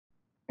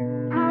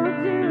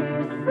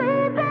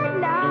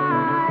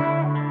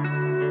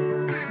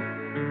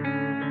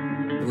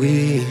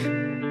We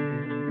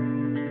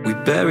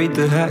buried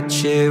the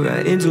hatchet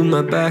right into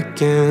my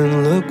back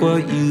end. Look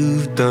what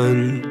you've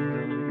done.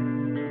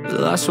 The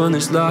last one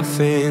is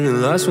laughing, the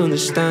last one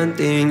is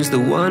standing is the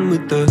one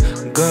with the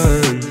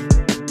gun.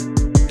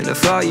 And I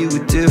thought you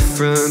were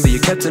different, but you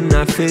kept a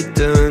knife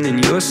hidden in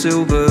your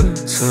silver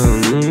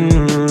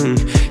tongue.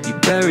 You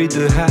buried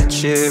the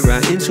hatchet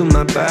right into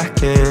my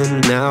back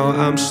end. Now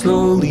I'm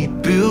slowly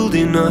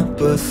building up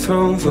a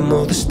throne from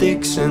all the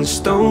sticks and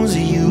stones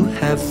that you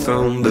have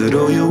thrown. But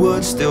all your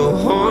words still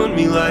haunt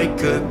me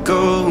like a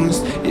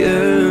ghost,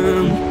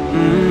 yeah.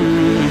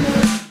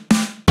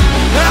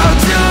 How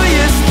do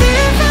you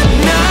sleep at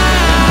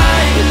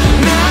night,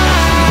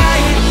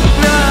 night,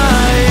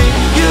 night?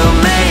 You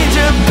made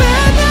your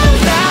bed and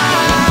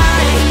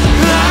lie.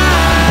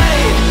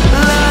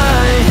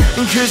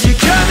 'Cause you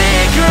cut me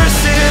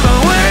cursive on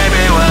where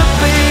everyone,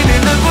 baby,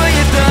 look what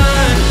you've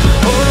done.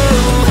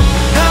 Oh,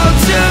 how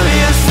do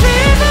you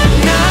sleep at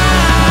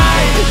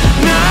night,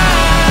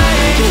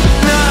 night,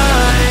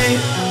 night?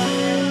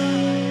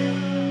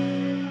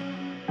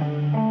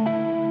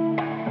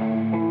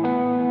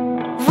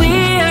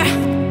 We're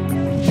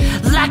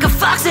like a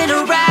fox and a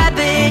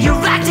rabbit.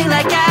 You're acting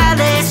like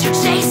Alice. You're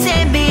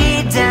chasing me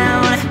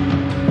down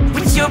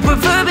with your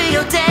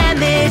proverbial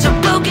damage. I'm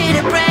broken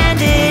and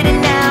branded, and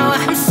now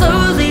I'm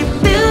slowly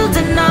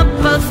building up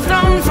a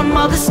throne from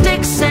all the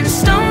sticks and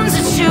stones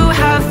that you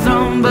have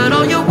thrown. But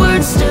all your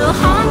words still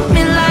haunt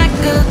me like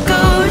a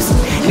ghost,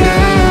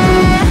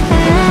 yeah.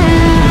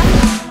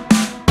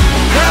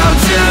 How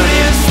do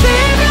you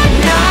sleep at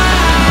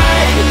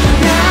night,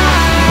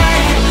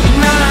 night,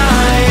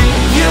 night?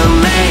 You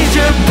made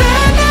your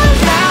bed and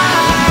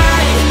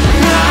lie,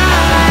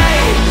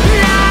 lie,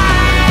 lie.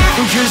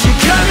 'Cause you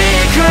cut me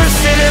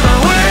cursive on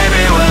where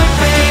everyone,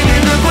 baby,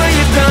 look what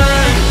you've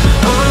done.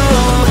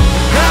 Oh,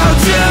 how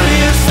do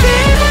you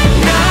sleep at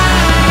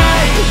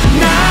night,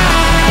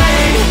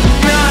 night,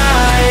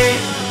 night?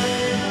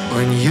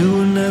 When you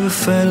never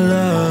fed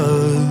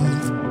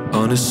love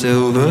on a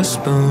silver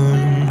spoon.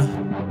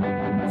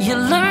 You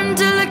learn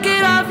to lick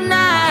it off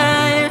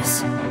nice.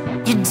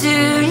 You do,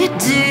 you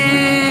do.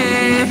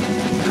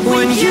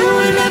 When you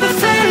never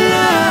fed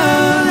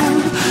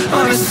love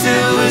on a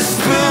silver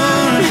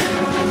spoon.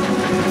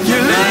 You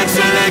learn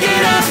to lick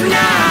it off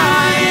now.